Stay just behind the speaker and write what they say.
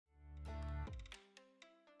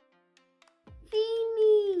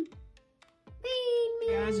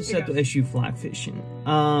a set to issue fly fishing.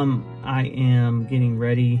 I am getting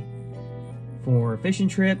ready for a fishing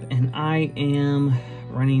trip, and I am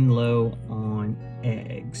running low on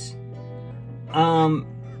eggs. I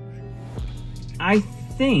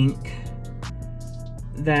think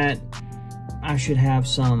that I should have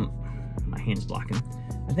some, my hand's blocking.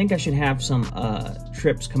 I think I should have some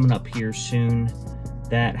trips coming up here soon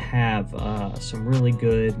that have some really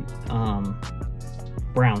good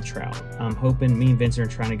brown trout. I'm hoping, me and Vincent are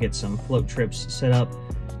trying to get some float trips set up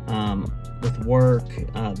with work.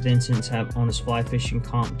 Vincent's on his fly fishing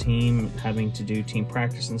comp team, having to do team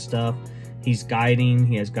practice and stuff. He's guiding,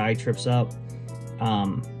 he has guide trips up.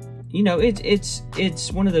 You know,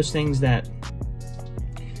 it's one of those things that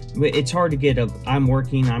it's hard to get I'm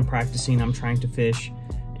working, I'm practicing, I'm trying to fish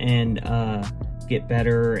and get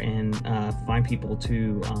better and find people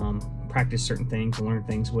to practice certain things and learn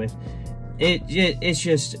things with. It's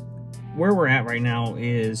just where we're at right now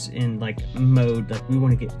is in like mode, like we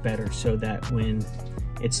want to get better so that when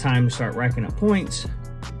it's time to start racking up points,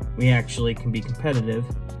 we actually can be competitive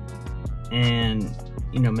and,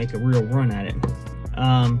 you know, make a real run at it.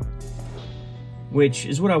 Which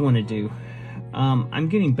is what I want to do. I'm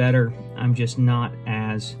getting better. I'm just not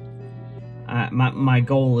as my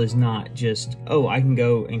goal is not just, oh, I can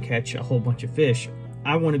go and catch a whole bunch of fish.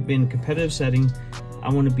 I want to be in a competitive setting. I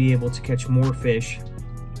want to be able to catch more fish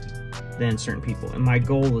than certain people, and my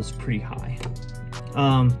goal is pretty high.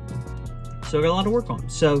 So I got a lot of work on.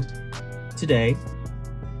 So today,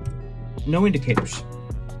 no indicators.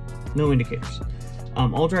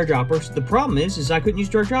 All dry droppers. The problem is I couldn't use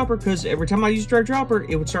dry dropper because every time I used dry dropper,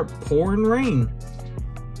 it would start pouring rain.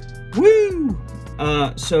 Woo!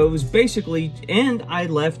 So it was basically, and I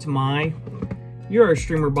left my Euro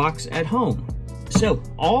streamer box at home. So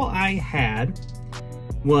all I had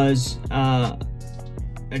was a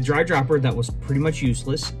dry dropper that was pretty much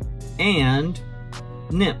useless and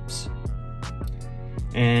nymphs.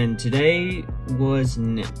 And today was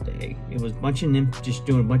nymph day. It was a bunch of nymphs just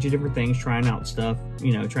doing a bunch of different things, trying out stuff,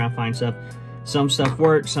 you know, trying to find stuff. Some stuff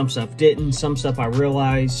worked, some stuff didn't, some stuff I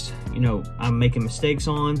realized, you know, I'm making mistakes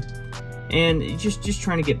on, and just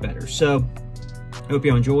trying to get better. So I hope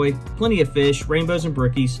y'all enjoy. Plenty of fish, rainbows and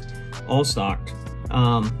brookies, all stocked.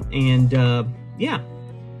 Yeah,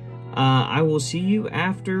 I will see you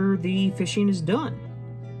after the fishing is done.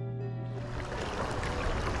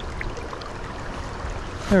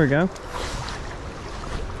 There we go.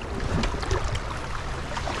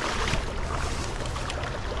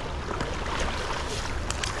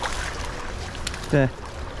 The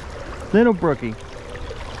little brookie.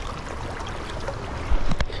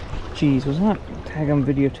 Jeez, was not tag on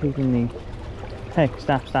videotaping me. Hey,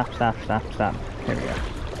 stop. There we go.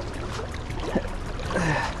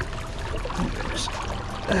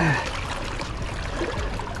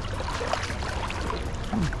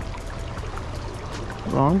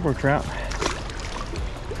 Longboard trout.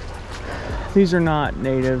 These are not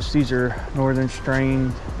natives. These are northern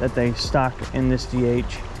strain that they stock in this DH.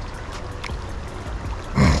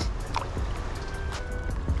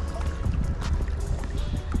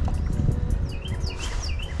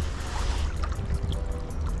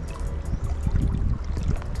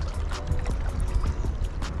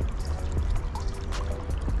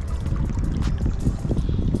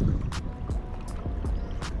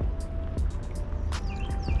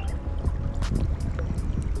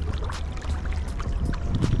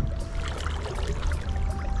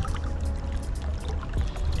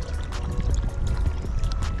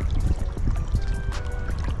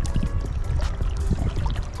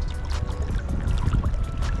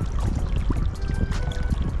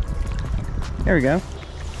 There we go. Is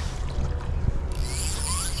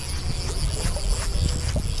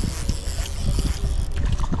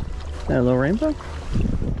that a little rainbow?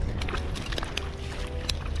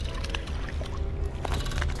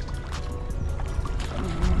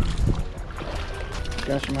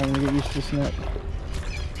 Gosh, I'm having to get used to this net.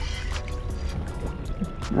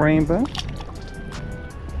 Rainbow.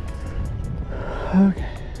 Okay.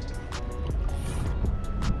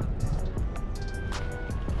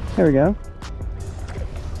 There we go.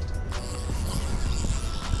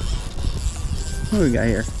 What do we got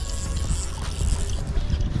here?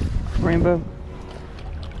 Rainbow.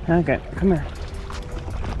 Okay, come here.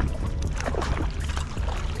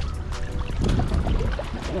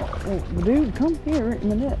 Oh, dude, come here right in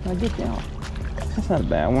the net. I'll get you out. That's not a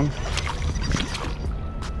bad one.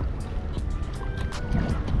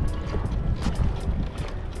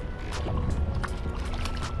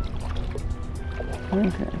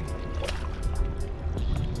 Okay.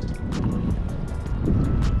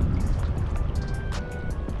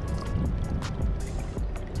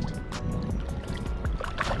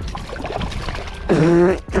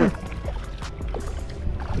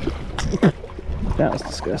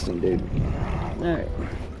 disgusting, dude. Alright.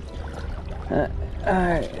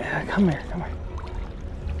 Alright, come here, come here.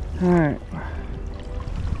 Alright.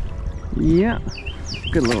 Yeah.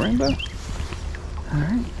 Good little rainbow.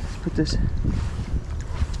 Alright, let's put this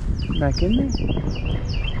back in there.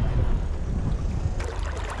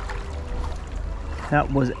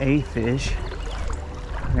 That was a fish.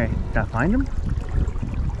 Okay, did I find him?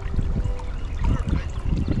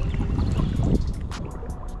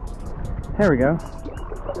 There we go.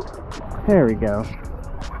 There we go.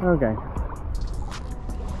 Okay.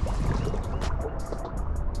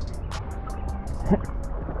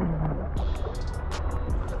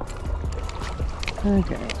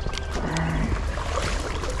 Okay.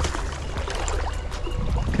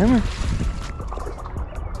 Come here.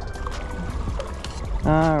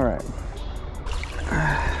 All right.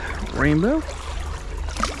 Rainbow.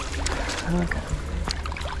 Okay.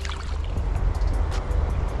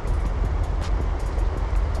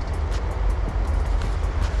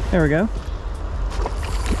 There we go.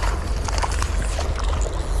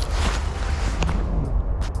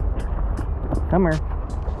 Come here.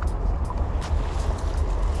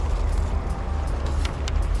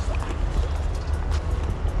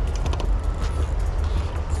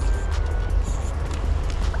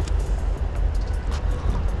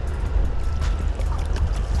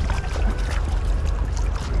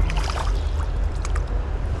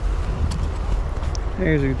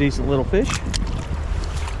 There's a decent little fish.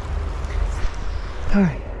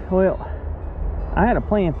 Alright, well, I had a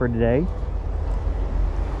plan for today.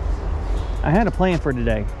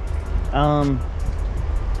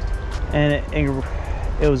 And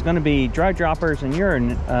it was going to be dry droppers and Euro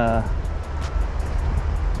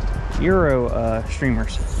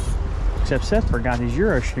streamers. Except Seth forgot his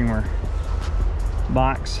Euro streamer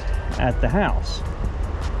box at the house.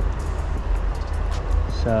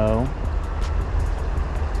 So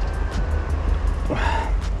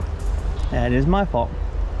that is my fault.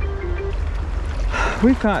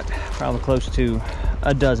 We've caught probably close to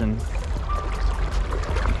a dozen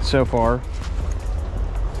so far.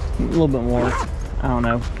 A little bit more. I don't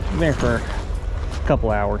know. Been there for a couple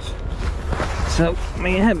hours. So, I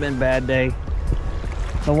mean, it hasn't been a bad day.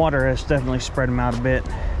 The water has definitely spread them out a bit.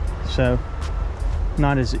 So,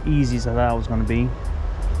 not as easy as I thought it was going to be.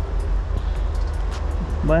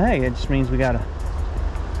 But hey, it just means we gotta,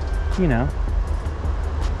 you know,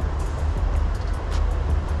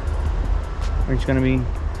 we're just gonna be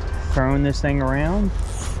throwing this thing around,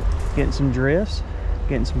 getting some drifts,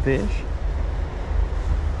 getting some fish.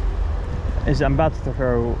 I'm about to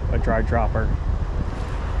throw a dry dropper.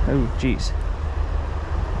 Oh, geez.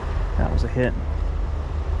 That was a hit.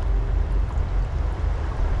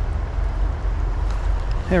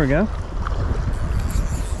 There we go.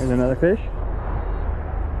 There's another fish.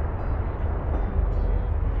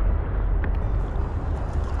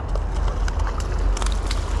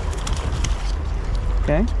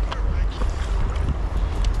 Okay.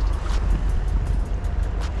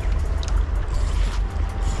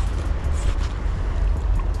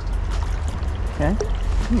 Okay,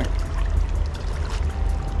 come here.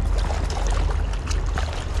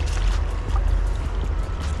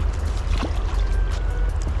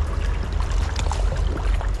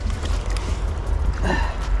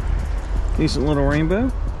 Decent little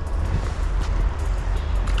rainbow.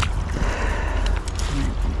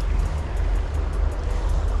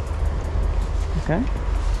 Okay.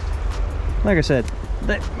 Like I said,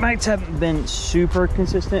 the bites haven't been super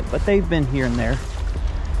consistent, but they've been here and there.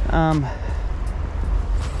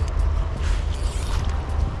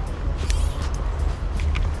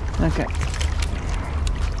 Okay.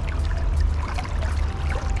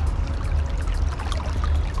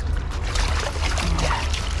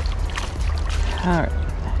 All right.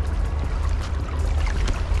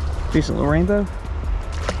 Decent little rainbow.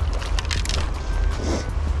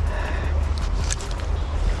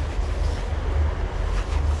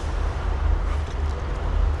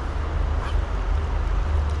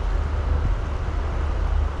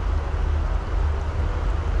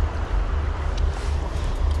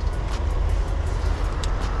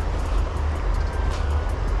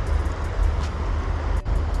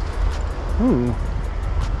 Ooh.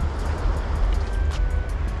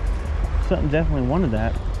 Something definitely wanted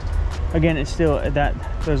that. Again, it's still that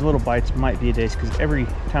those little bites might be a days because every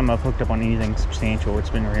time I've hooked up on anything substantial, it's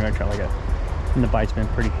been very much like that, and the bite's been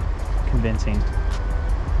pretty convincing.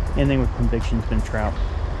 Anything with conviction's been trout.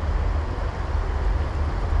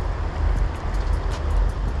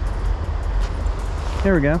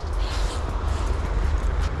 There we go.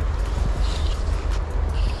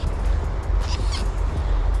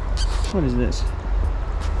 What is this?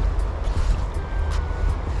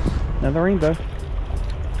 Another rainbow.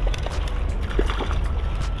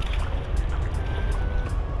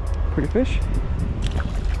 Pretty fish.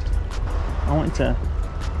 I went to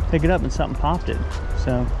pick it up and something popped it,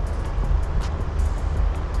 so.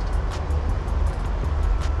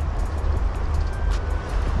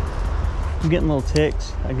 I'm getting little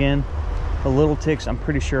ticks. Again, the little ticks I'm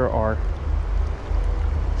pretty sure are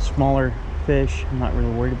smaller fish. I'm not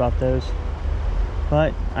really worried about those.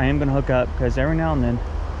 But I am gonna hook up because every now and then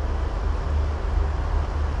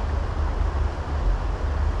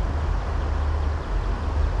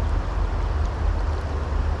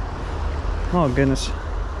oh goodness.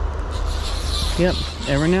 Yep,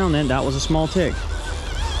 every now and then that was a small tick.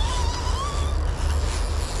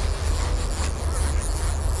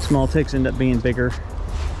 Small ticks end up being bigger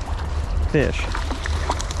fish.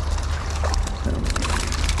 So.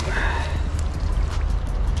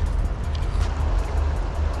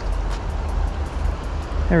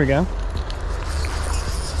 There we go.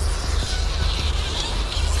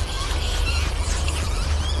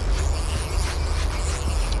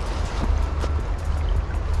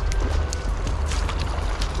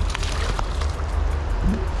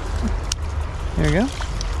 There we go.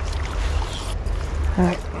 All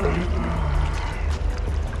right.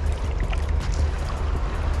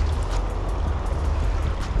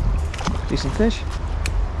 Decent fish.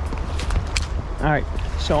 All right,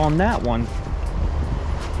 so on that one,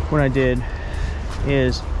 what I did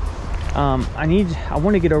is I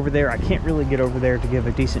want to get over there. I can't really get over there to give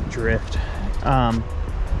a decent drift.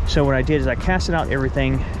 So what I did is I casted out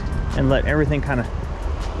everything and let everything kind of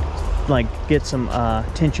like get some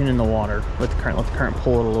tension in the water with the current. Let the current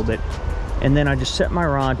pull it a little bit, and then I just set my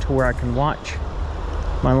rod to where I can watch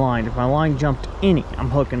my line. If my line jumped any, I'm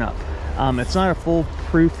hooking up. It's not a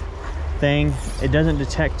foolproof thing. It doesn't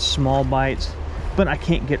detect small bites, but I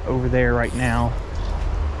can't get over there right now.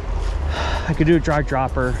 I could do a dry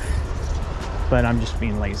dropper, but I'm just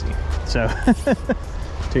being lazy, so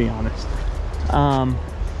to be honest.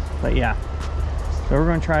 But yeah, so we're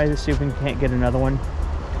gonna try to see if we can't get another one.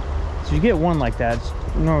 So you get one like that, it's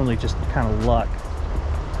normally just kind of luck,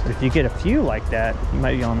 but if you get a few like that, you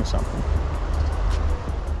might be onto something.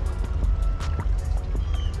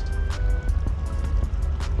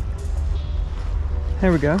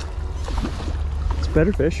 There we go. It's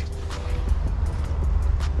better fish.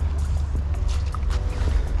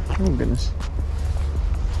 Oh goodness.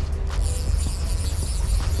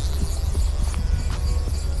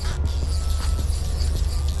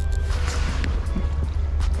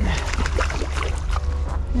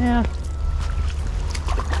 Yeah.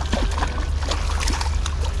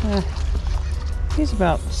 He's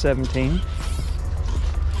about 17.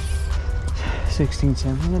 16,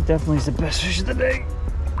 17. That definitely is the best fish of the day.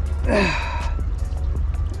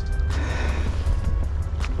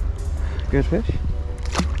 Good fish.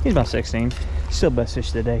 He's about 16. Still best fish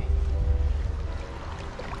of the day.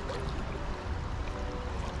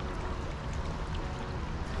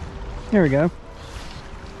 Here we go.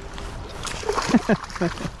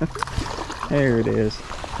 There it is.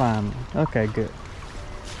 Finally. Okay, good.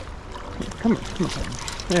 Come on, come on.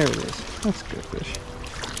 There it is. That's a good fish.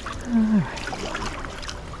 Alright.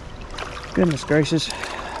 Goodness gracious.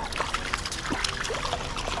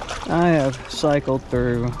 I have cycled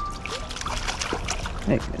through.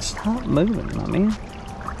 Hey, stop moving, my man.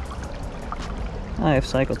 I have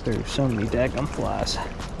cycled through so many daggum flies.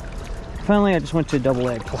 Finally, I just went to a double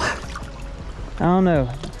egg fly. I don't know.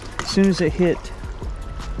 As soon as it hit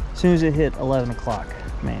 11 o'clock,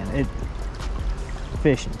 man,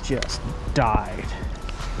 fishing just died.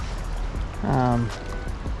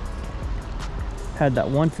 Had that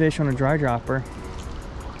one fish on a dry dropper,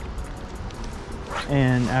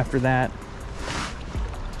 and after that,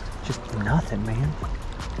 just nothing, man.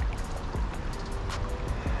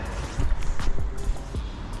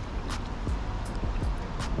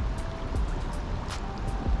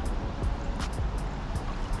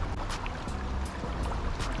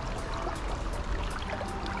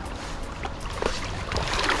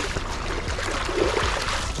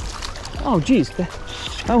 Oh geez,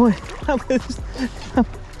 oh,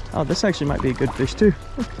 this actually might be a good fish too.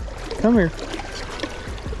 Come here.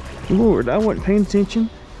 Lord, I wasn't paying attention.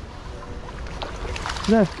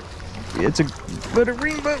 No, it's a better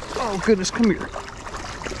rainbow. Oh goodness, come here.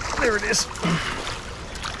 There it is.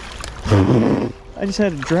 I just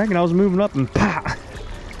had a drag and I was moving up and pow.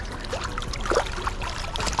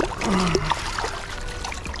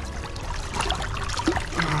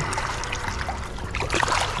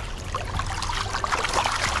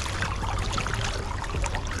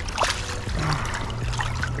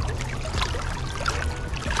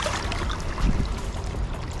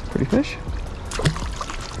 Pretty fish.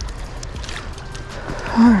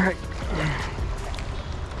 Alright.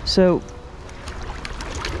 So,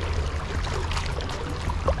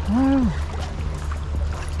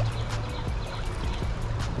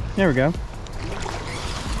 there we go.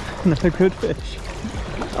 Another good fish.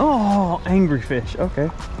 Oh, angry fish.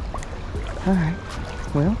 Okay. Alright.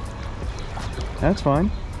 Well, that's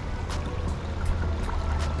fine.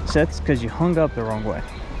 So that's because you hung up the wrong way.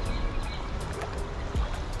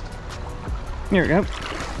 Here we go.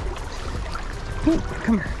 Ooh,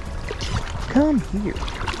 come here. Come here.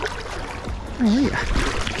 Oh, yeah.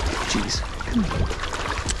 Jeez. Come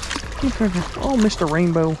here. Oh, Mr.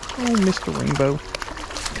 Rainbow. Oh, Mr. Rainbow.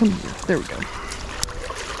 Come here. There we go.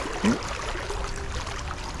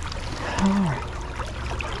 Alright.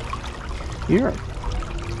 You're a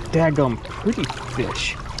daggum pretty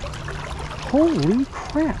fish. Holy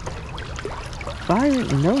crap. If I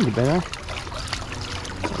didn't know you better.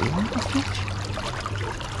 A lot of fish.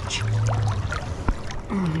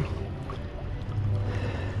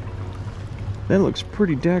 That looks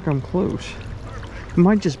pretty daggum close. It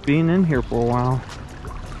might just been in here for a while.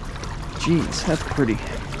 Jeez, that's pretty.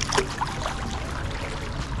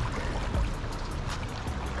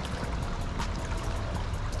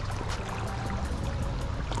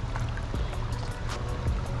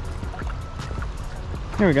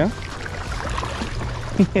 There we go.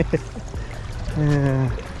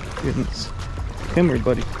 Goodness. Come here,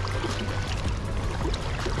 buddy.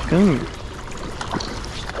 Come here.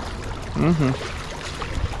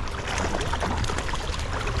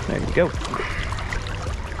 There you go.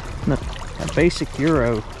 No, a basic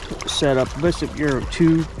Euro setup, basic Euro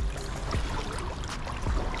 2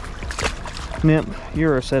 nymph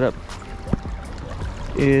Euro setup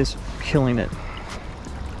is killing it.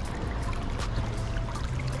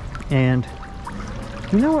 And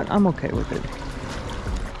you know what? I'm okay with it.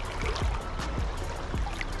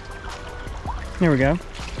 There we go.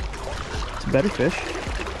 It's a better fish.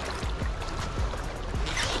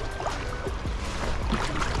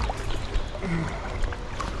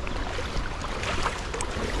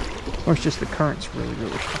 Or it's just the current's really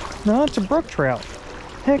strong. No, it's a brook trout.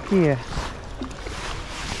 Heck yeah.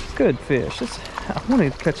 Good fish. I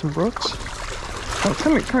wanted to catch some brooks. Oh,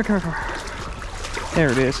 come here, come here.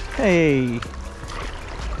 There it is. Hey.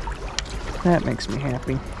 That makes me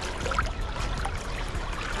happy.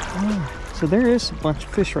 Oh, so there is a bunch of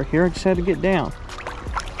fish right here. I just had to get down.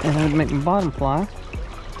 And I would make my bottom fly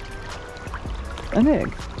an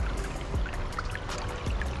egg.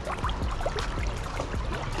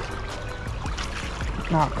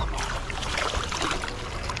 Oh, come on.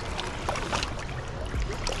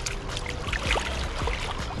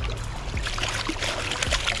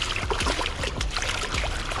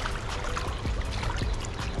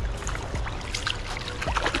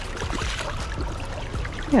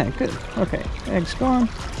 Yeah, good. Okay, egg's gone.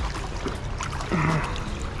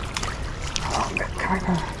 Oh, come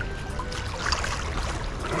on.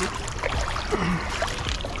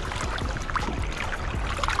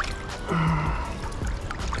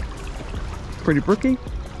 Pretty brookie.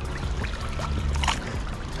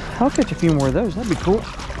 I'll catch a few more of those. That'd be cool.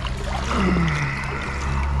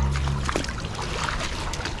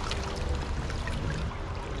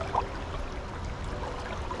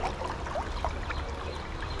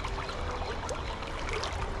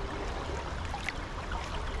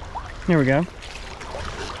 There we go.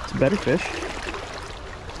 It's a better fish.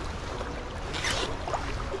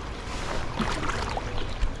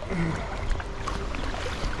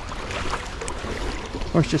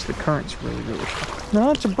 Or it's just the current's really strong.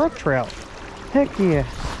 No, it's a brook trout. Heck yeah.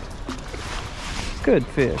 Good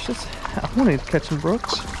fish. I wanted to catch some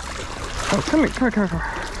brooks. Oh, come here, come here, come here.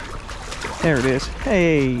 There it is.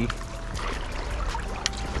 Hey.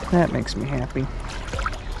 That makes me happy.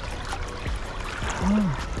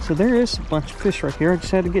 Oh, so there is a bunch of fish right here. I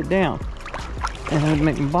just had to get down. And I would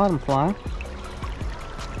make my bottom fly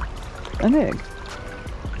an egg.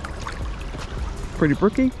 Pretty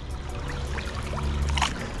brookie.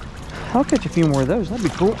 I'll catch a few more of those. That'd be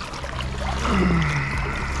cool.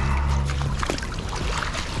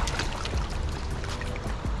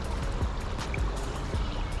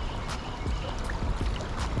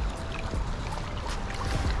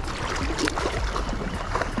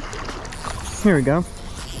 Here we go.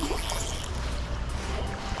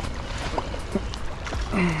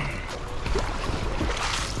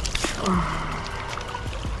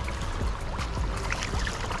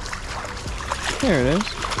 There it is.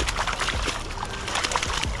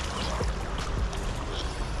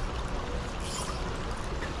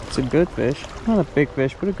 It's a good fish. Not a big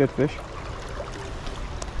fish, but a good fish.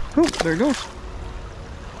 Oh, there it goes.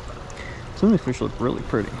 Some of these fish look really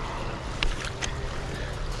pretty.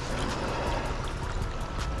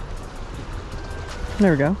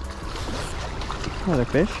 There we go. Another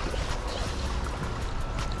fish.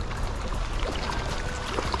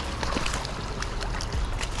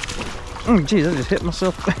 Oh, geez, I just hit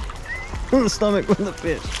myself in the stomach with the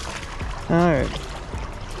fish. Alright.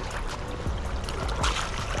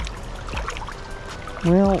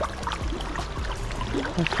 Well,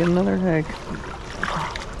 let's get another egg.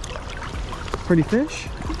 Pretty fish.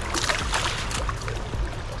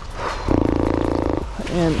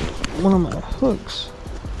 And one of my hooks.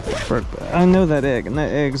 I know that egg, and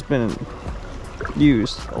that egg's been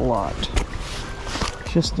used a lot.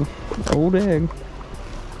 Just an old egg.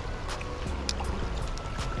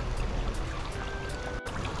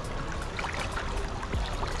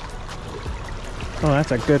 Oh,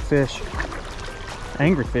 that's a good fish.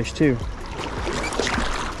 Angry fish, too.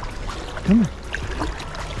 Come on.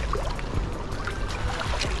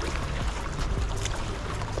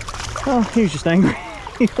 Oh, he was just angry.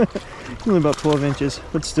 Only about 12 inches,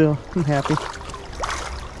 but still, I'm happy.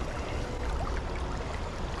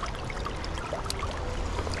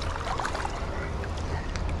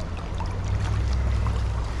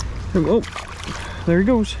 Oh, there he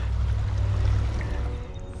goes.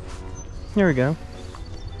 There we go.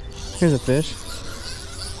 Here's a fish.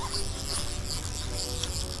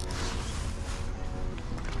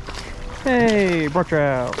 Hey, brook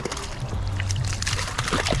trout.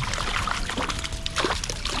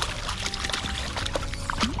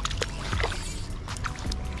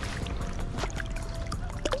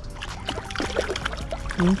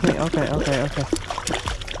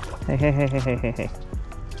 Okay. Hey.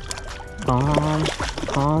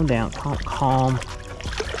 Calm down, calm.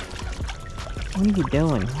 What are you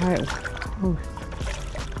doing? Alright.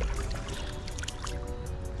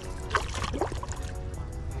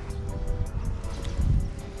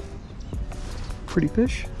 Pretty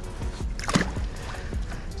fish.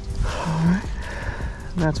 Alright.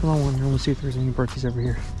 That's what I wanted. I want to see if there's any birdies over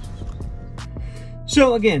here.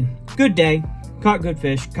 So again, good day. Caught good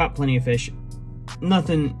fish. Caught plenty of fish.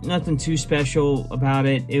 Nothing too special about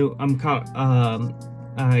it.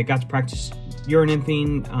 I got to practice urine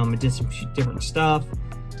nymphing. I did some different stuff.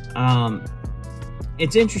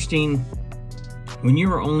 It's interesting when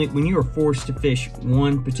you are forced to fish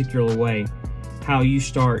one particular way, how you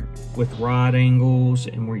start with rod angles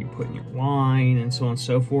and where you're putting your line and so on and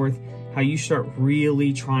so forth, how you start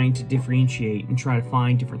really trying to differentiate and try to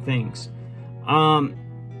find different things.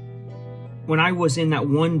 When I was in that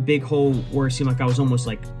one big hole where it seemed like I was almost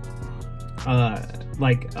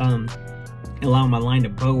allowing my line to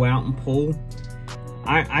bow out and pull,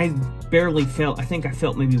 I barely felt, I think I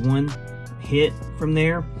felt maybe one hit from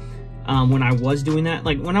there. When I was doing that,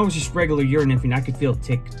 like when I was just regular urine nymphing, I could feel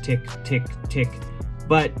tick, tick, tick, tick.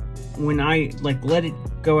 But when I let it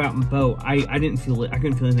go out and bow, I didn't feel it. I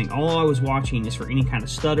couldn't feel anything. All I was watching is for any kind of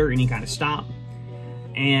stutter, any kind of stop.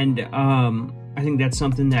 And I think that's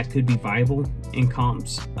something that could be viable in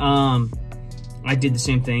comps. I did the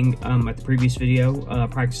same thing at the previous video,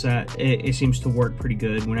 practice that. It seems to work pretty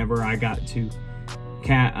good whenever I got to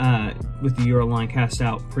with the Euro line cast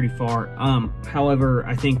out pretty far. However,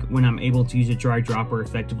 I think when I'm able to use a dry dropper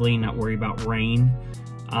effectively and not worry about rain,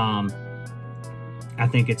 I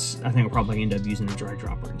think I'll probably end up using a dry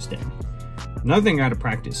dropper instead. Another thing I got to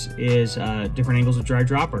practice is different angles of dry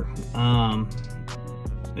dropper.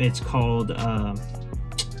 It's called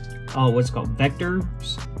what's it called,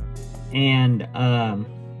 vectors, and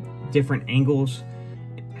different angles.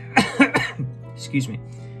 Excuse me,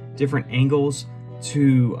 different angles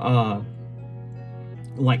to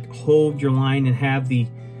like hold your line and have the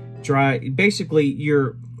dry. Basically,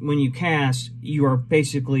 when you cast, you are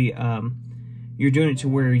basically you're doing it to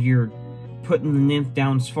where you're putting the nymph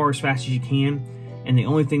down as fast as you can, and the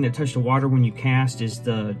only thing that touches the water when you cast is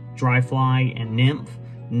the dry fly and nymph,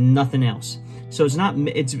 nothing else. So it's not,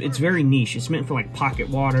 it's very niche. It's meant for like pocket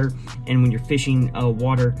water, and when you're fishing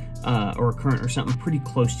water or a current or something pretty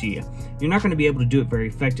close to you. You're not going to be able to do it very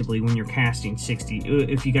effectively when you're casting 60,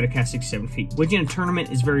 if you got to cast 67 feet. Which in a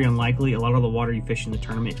tournament is very unlikely. A lot of the water you fish in the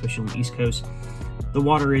tournament, especially on the East Coast, the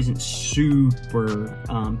water isn't super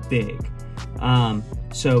big.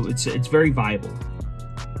 So it's very viable,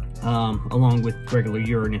 along with regular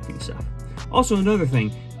Euro nymphing stuff. Also, another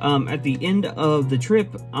thing, at the end of the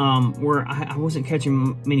trip, where I wasn't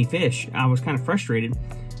catching many fish, I was kind of frustrated.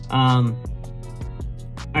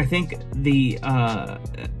 I think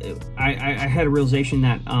I had a realization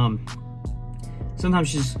that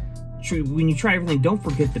sometimes just when you try everything, don't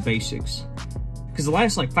forget the basics. Because the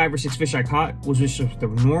last like 5 or 6 fish I caught was just the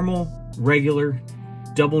normal, regular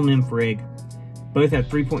double nymph rig. Both had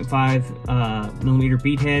 3.5 millimeter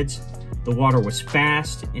bead heads. The water was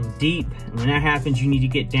fast and deep. And when that happens, you need to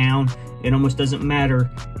get down. It almost doesn't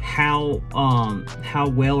matter how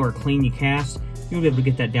well or clean you cast. You'll be able to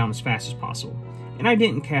get that down as fast as possible. And I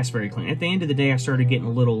didn't cast very clean. At the end of the day, I started getting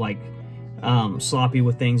a little like sloppy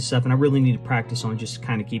with things and stuff, and I really need to practice on just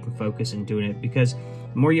kind of keeping focus and doing it, because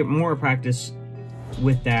the more I practice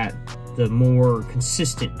with that, the more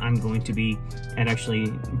consistent I'm going to be at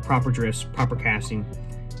actually proper drifts, proper casting,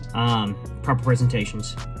 proper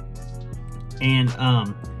presentations. And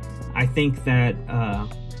I think that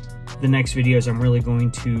the next videos I'm really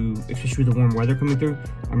going to, especially with the warm weather coming through,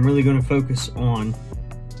 I'm really going to focus on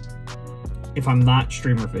if I'm not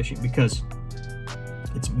streamer fishing, because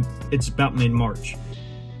it's about mid-March.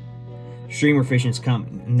 Streamer fishing is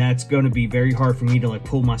coming, and that's going to be very hard for me to like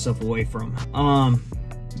pull myself away from.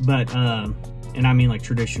 And I mean like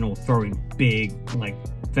traditional throwing big like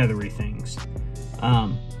feathery things.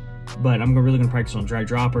 But I'm really going to practice on dry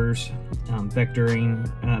droppers, vector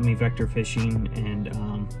fishing,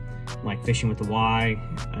 and like fishing with the Y,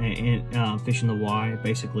 and fishing the Y,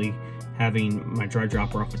 basically having my dry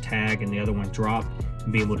dropper off a tag and the other one drop,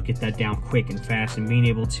 and be able to get that down quick and fast, and being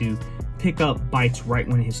able to pick up bites right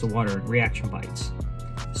when it hits the water, reaction bites.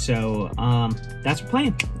 So that's the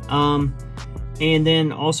plan. And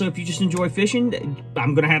then also, if you just enjoy fishing,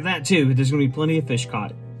 I'm gonna have that too. There's gonna be plenty of fish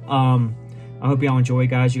caught. I hope y'all enjoy,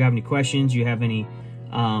 guys. You have any questions, you have any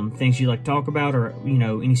things you'd like to talk about, or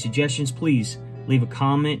any suggestions, please leave a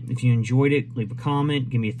comment. If you enjoyed it, leave a comment,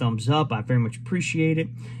 give me a thumbs up. I very much appreciate it.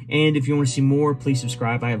 And if you want to see more, please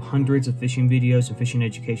subscribe. I have hundreds of fishing videos and fishing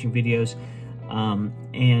education videos.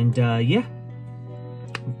 Yeah,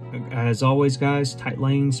 as always, guys, tight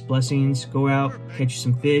lanes, blessings. Go out, catch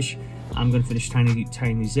some fish. I'm gonna finish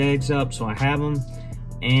tying these eggs up so I have them.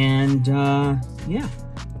 And yeah,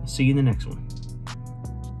 I'll see you in the next one.